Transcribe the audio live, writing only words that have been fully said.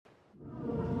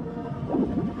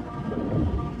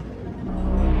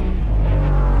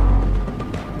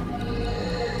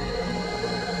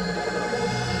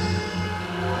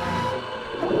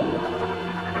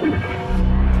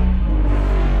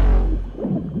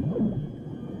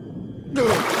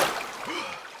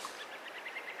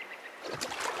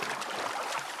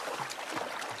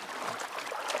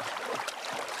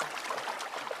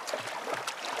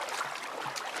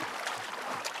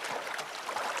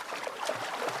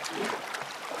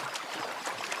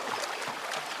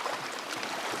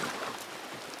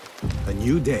A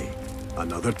new day,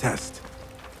 another test.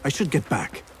 I should get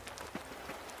back.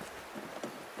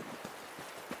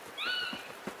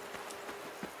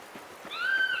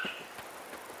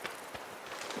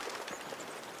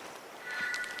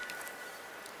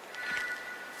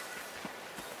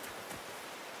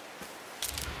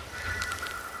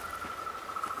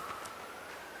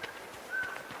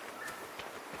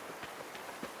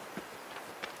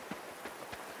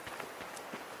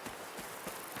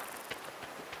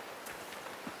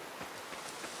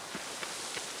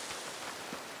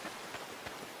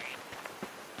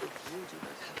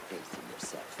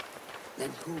 Then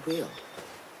who will?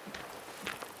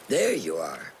 There you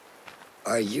are.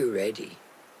 Are you ready?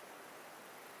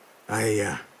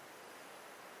 I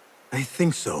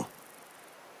think so.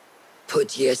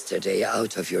 Put yesterday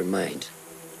out of your mind.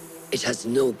 It has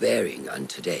no bearing on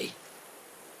today.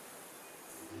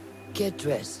 Get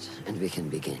dressed, and we can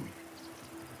begin.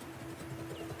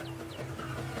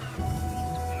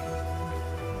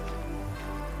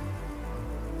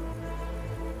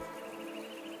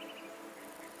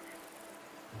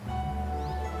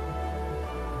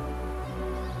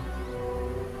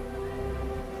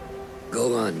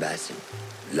 Go on, Basim.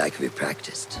 Like we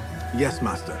practiced. Yes,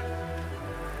 Master.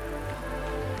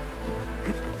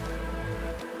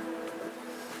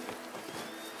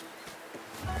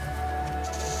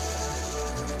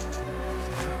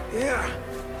 Yeah.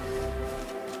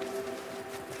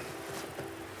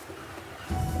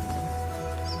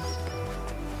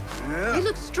 You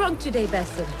look strong today,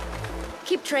 Basim.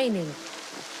 Keep training.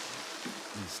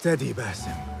 Steady,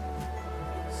 Basim.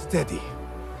 Steady.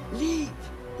 Leave!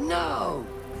 No!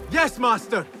 Yes,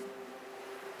 Master!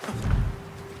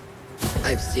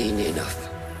 I've seen enough.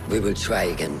 We will try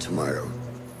again tomorrow.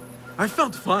 I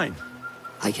felt fine.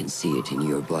 I can see it in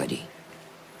your body.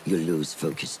 You lose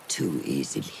focus too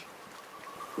easily.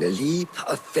 The leap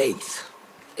of faith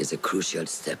is a crucial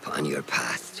step on your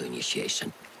path to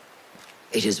initiation.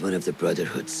 It is one of the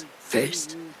Brotherhood's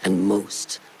first and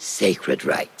most sacred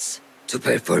rites. To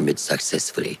perform it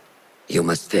successfully, you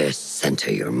must first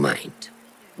center your mind,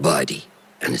 body,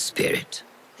 and spirit.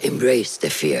 Embrace the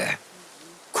fear.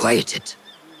 Quiet it.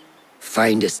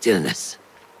 Find a stillness,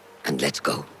 and let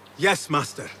go. Yes,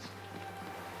 Master.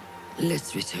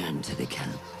 Let's return to the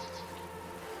camp.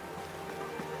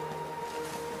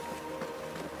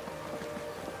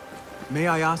 May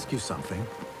I ask you something?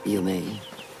 You may.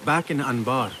 Back in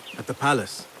Anbar, at the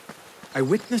palace, I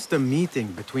witnessed a meeting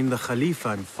between the Khalifa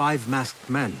and 5 masked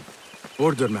men,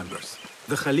 Order members.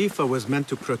 The Khalifa was meant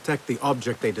to protect the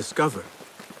object they discovered,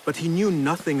 but he knew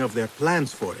nothing of their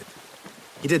plans for it.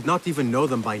 He did not even know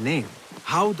them by name.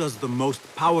 How does the most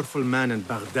powerful man in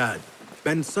Baghdad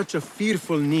bend such a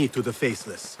fearful knee to the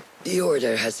faceless? The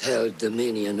Order has held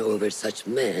dominion over such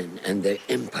men and their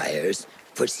empires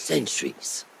for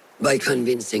centuries, by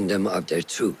convincing them of their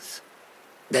truth,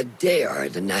 that they are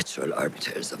the natural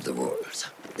arbiters of the world.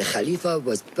 The Khalifa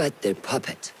was but their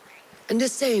puppet, and the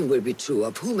same will be true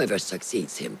of whomever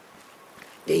succeeds him.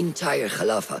 The entire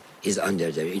Khalifa is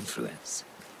under their influence.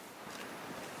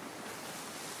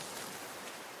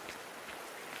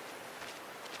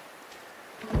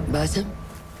 Basim,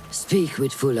 speak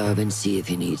with Fulab and see if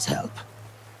he needs help.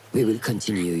 We will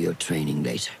continue your training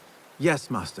later. Yes,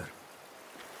 Master.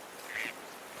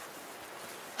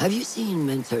 Have you seen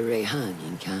Mentor Rayhan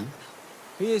in camp?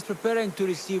 He is preparing to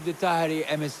receive the Tahiri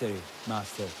emissary,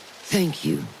 Master. Thank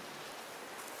you.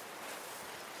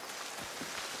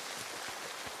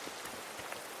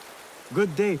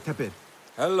 Good day, Tepid.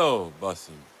 Hello,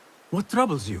 Basim. What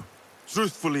troubles you?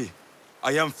 Truthfully,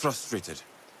 I am frustrated.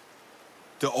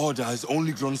 The Order has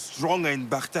only grown stronger in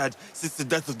Baghdad since the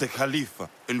death of the Khalifa,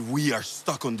 and we are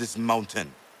stuck on this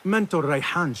mountain. Mentor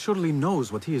Rayhan surely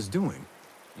knows what he is doing.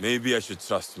 Maybe I should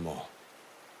trust more.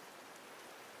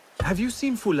 Have you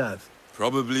seen Fulad?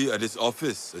 Probably at his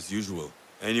office, as usual.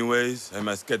 Anyways, I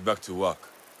must get back to work.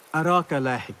 أراك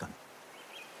لاحقا.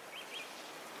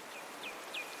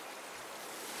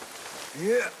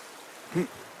 Yeah.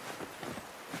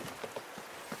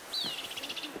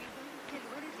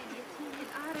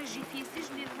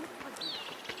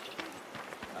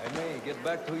 I may get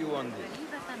back to you on this.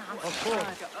 Of course.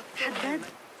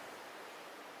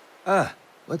 Ah,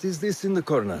 what is this in the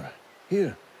corner?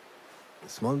 Here. A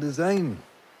small design.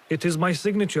 It is my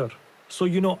signature. So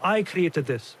you know I created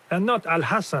this, and not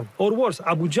Al-Hassan, or worse,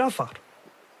 Abu Jafar.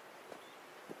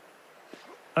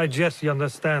 I guess you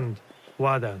understand,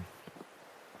 Wadan.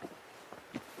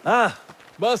 Ah,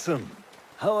 Basim.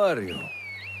 How are you?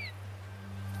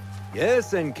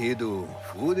 Yes, Enkidu.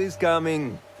 Food is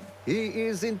coming. He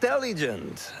is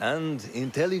intelligent, and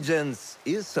intelligence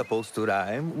is supposed to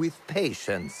rhyme with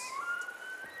patience.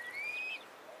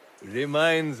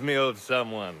 Reminds me of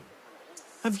someone.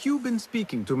 Have you been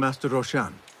speaking to Master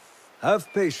Roshan?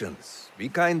 Have patience. Be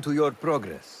kind to your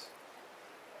progress.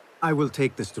 I will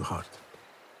take this to heart.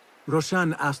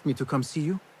 Roshan asked me to come see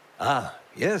you? Ah,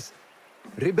 yes.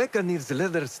 Rebecca needs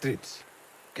leather strips.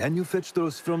 Can you fetch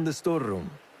those from the storeroom?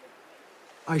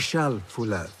 I shall,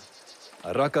 Fulad.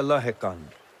 Arakallah Khan.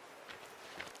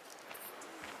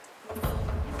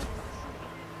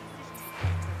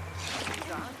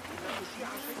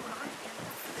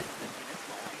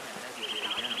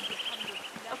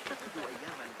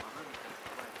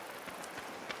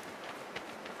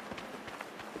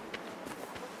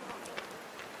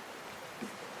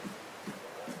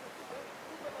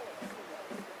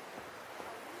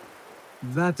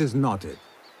 That is not it.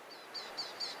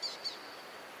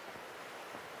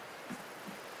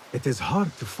 It is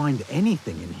hard to find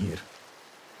anything in here.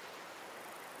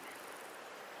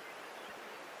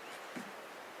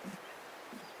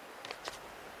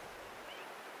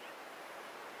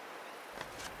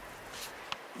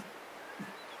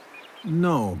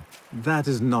 No, that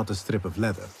is not a strip of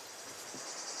leather.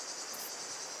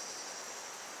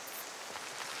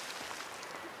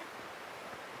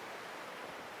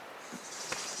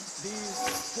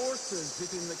 These forces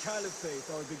within the Caliphate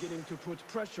are beginning to put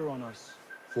pressure on us.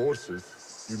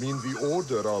 Forces? You mean the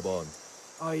Order, Aban?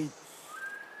 I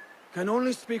can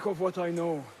only speak of what I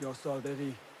know, Ya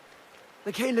Salderi.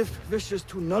 The Caliph wishes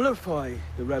to nullify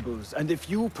the rebels, and if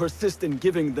you persist in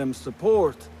giving them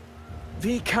support,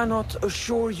 we cannot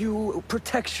assure you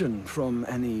protection from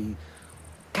any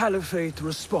Caliphate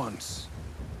response.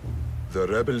 The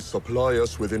rebels supply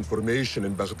us with information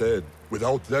in Baghdad.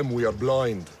 Without them, we are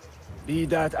blind. Be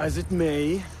that as it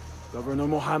may, Governor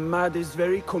Muhammad is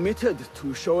very committed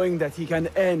to showing that he can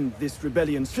end this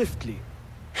rebellion swiftly.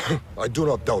 I do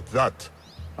not doubt that.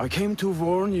 I came to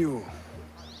warn you.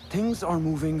 Things are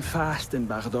moving fast in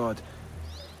Baghdad.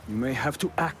 You may have to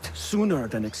act sooner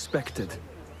than expected.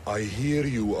 I hear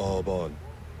you, Aban.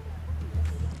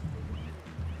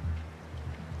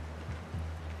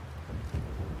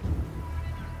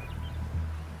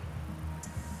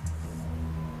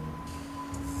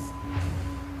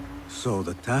 So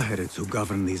the Tahirids who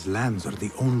govern these lands are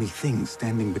the only thing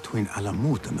standing between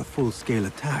Alamut and a full-scale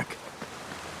attack.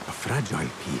 A fragile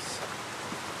peace.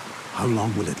 How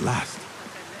long will it last?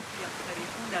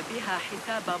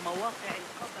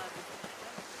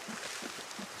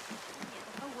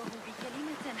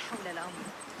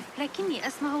 لكني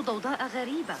أسمع ضوضاء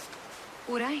غريبة.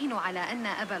 أراهن على أن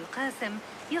أبا القاسم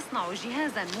يصنع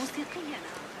جهازاً موسيقياً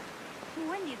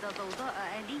مولد ضوضاء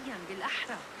آلياً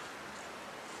بالأحرى.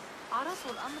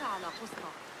 عرضوا الأمر على قسطة.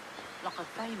 لقد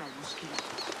فهم المشكلة.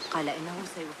 قال إنه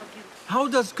سيفكر. How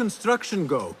does construction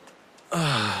go?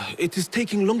 It is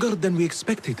taking longer than we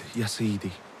expected, Ya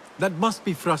Sayyidi. That must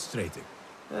be frustrating.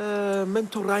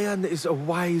 Mentor Ryan is a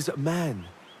wise man,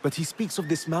 but he speaks of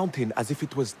this mountain as if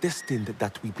it was destined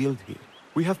that we build here.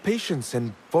 We have patience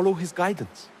and follow his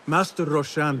guidance. Master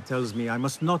Roshan tells me I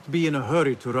must not be in a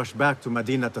hurry to rush back to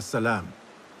Madinat as-Salam.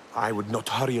 I would not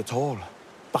hurry at all.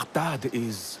 Baghdad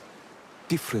is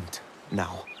different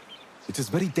now. It is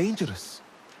very dangerous.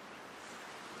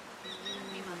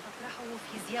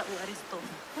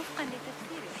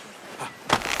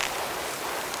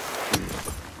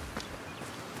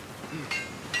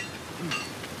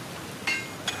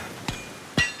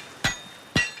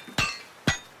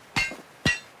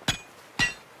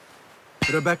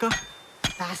 Rebecca?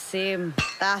 Basim.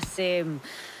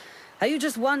 Are you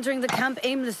just wandering the camp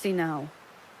aimlessly now?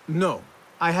 No.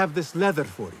 I have this leather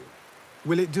for you.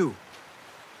 Will it do?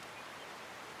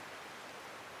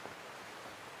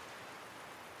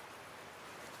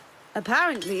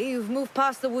 Apparently, you've moved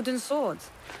past the wooden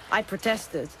swords. I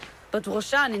protested, but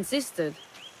Roshan insisted.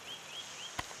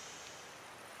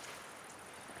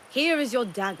 Here is your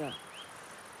dagger.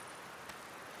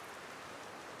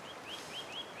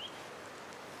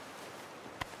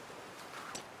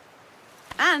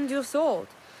 And your sword.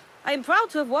 I am proud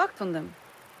to have worked on them.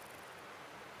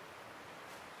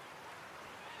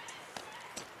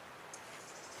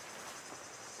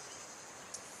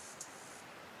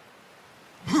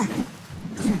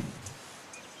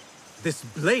 This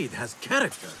blade has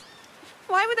character.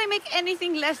 Why would I make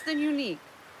anything less than unique?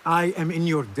 I am in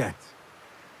your debt.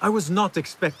 I was not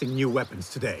expecting new weapons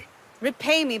today.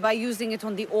 Repay me by using it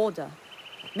on the Order.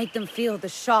 Make them feel the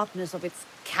sharpness of its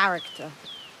character.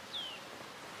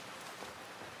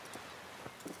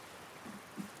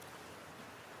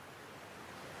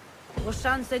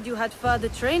 Roshan said you had further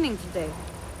training today.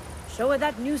 Show her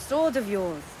that new sword of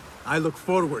yours. I look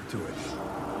forward to it.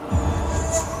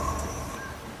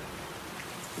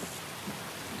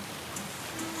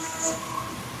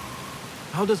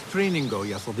 How does training go,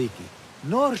 ya Sadiqi?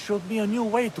 Noor showed me a new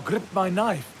way to grip my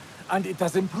knife, and it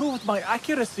has improved my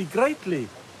accuracy greatly.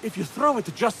 If you throw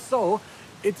it just so,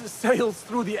 it sails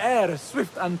through the air,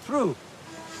 swift and true.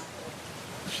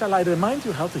 Shall I remind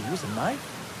you how to use a knife?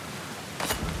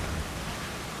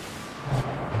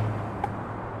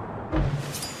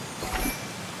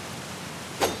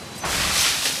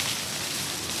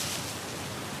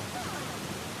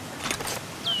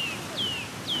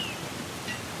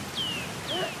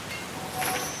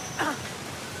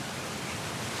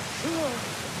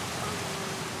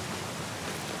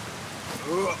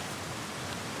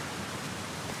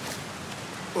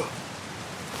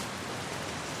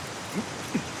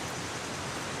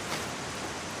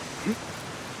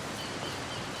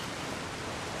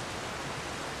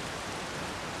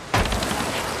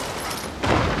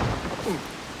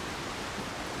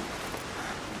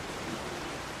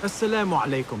 Assalamu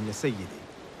alaikum, ya Sayyidi.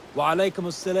 Wa alaykum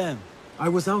assalam. I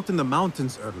was out in the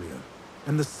mountains earlier,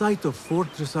 and the sight of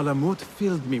Fortress Alamut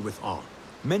filled me with awe.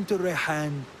 Mentor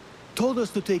Rehan told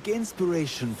us to take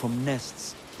inspiration from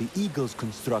nests the eagles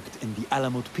construct in the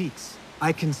Alamut peaks.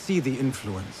 I can see the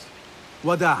influence.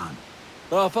 Wada'an.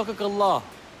 Rafaqak Allah.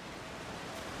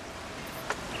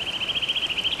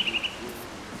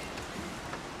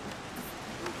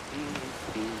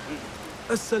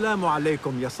 Assalamu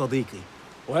alaikum, ya Sadiqi.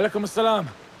 Walaikum assalam.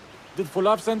 Did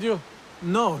Fulab send you?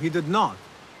 No, he did not.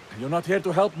 You're not here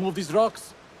to help move these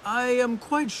rocks? I am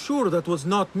quite sure that was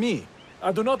not me.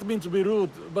 I do not mean to be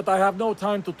rude, but I have no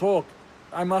time to talk.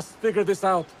 I must figure this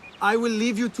out. I will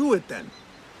leave you to it then.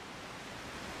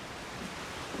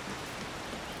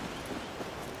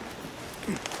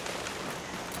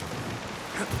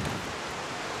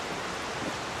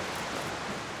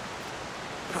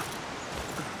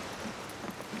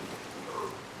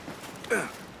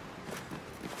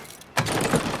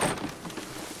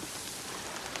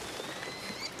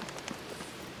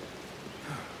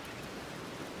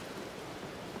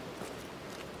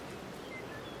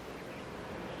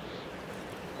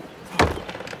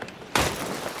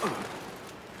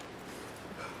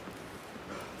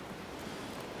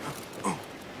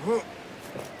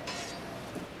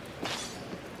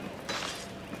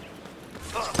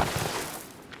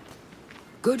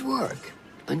 Good work.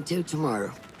 Until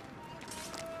tomorrow.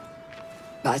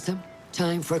 Basim,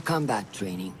 time for combat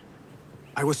training.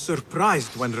 I was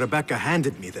surprised when Rebecca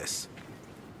handed me this.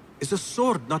 Is a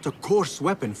sword not a coarse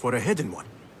weapon for a hidden one?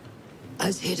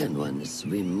 As hidden ones,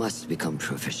 we must become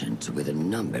proficient with a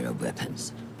number of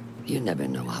weapons. You never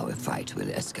know how a fight will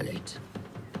escalate.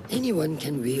 Anyone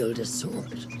can wield a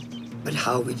sword, but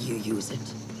how will you use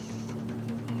it?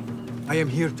 I am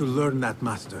here to learn that,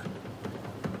 Master.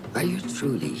 Are you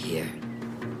truly here?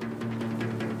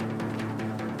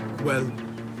 Well,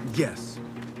 yes.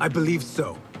 I believe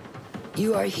so.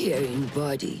 You are here in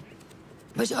body,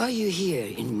 but are you here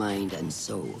in mind and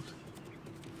soul?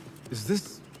 Is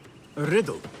this a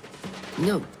riddle?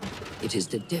 No. It is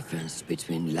the difference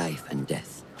between life and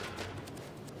death.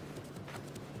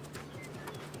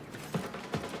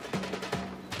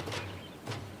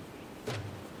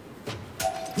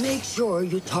 Make sure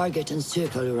you target and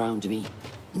circle around me.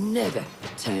 Never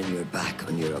turn your back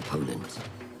on your opponent.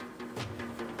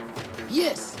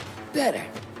 Yes, better.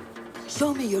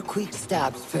 Show me your quick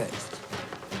stabs first.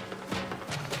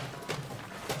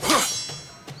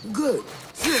 Good.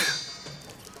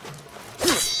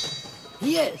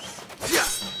 Yes.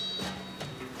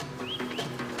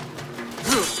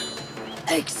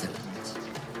 Excellent.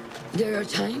 There are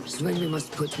times when we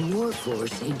must put more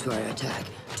force into our attack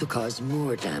to cause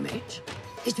more damage.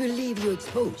 It will leave you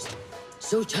exposed,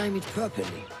 so time it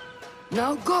properly.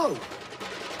 Now go!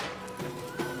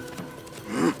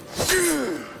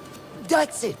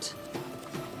 That's it!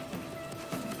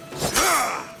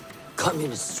 Come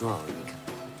in strong.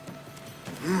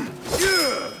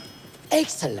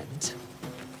 Excellent.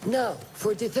 Now,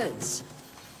 for defense.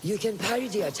 You can parry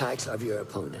the attacks of your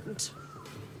opponent.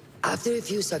 After a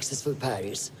few successful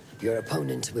parries, your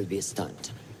opponent will be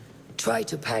stunned. Try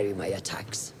to parry my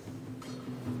attacks.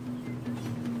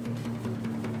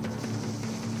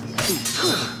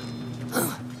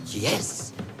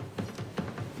 Yes.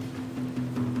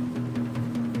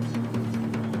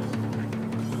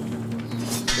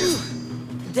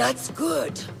 That's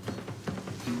good.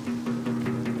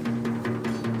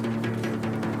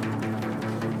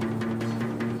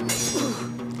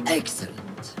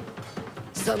 Excellent.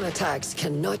 Some attacks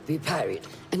cannot be parried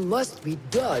and must be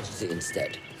dodged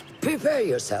instead. Prepare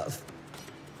yourself.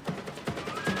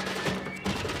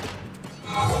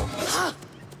 Ah,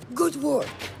 good work.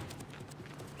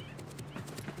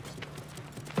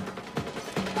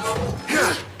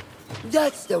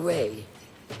 That's the way.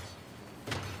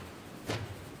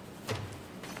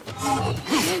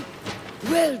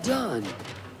 Well done.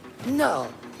 Now,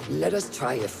 let us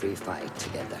try a free fight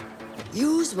together.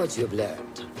 Use what you've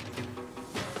learned.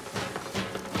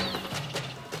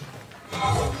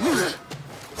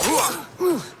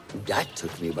 That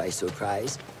took me by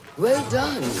surprise. Well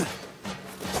done.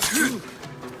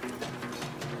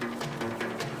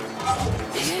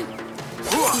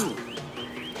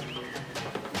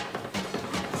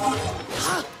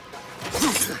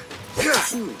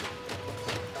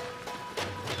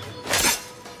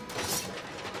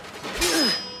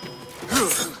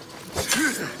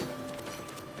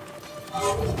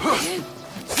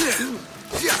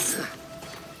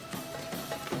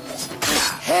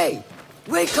 Hey,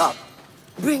 wake up!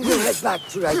 Bring your head back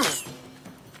to right.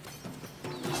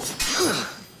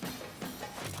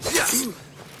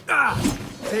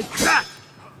 Take that!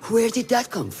 Where did that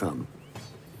come from?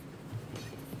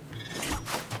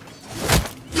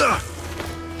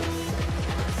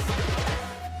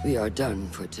 We are done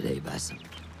for today, Basim.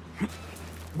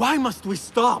 Why must we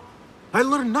stop? I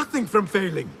learned nothing from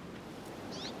failing.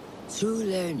 True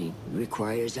learning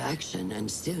requires action and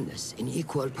stillness in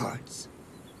equal parts.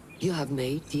 You have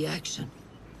made the action.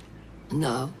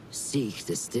 Now, seek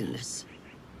the stillness.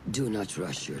 Do not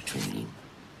rush your training.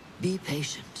 Be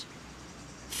patient.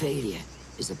 Failure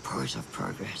is a part of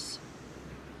progress.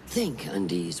 Think on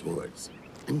these words,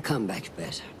 and come back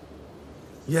better.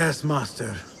 Yes,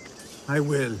 Master. I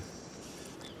will.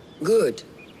 Good.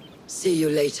 See you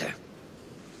later.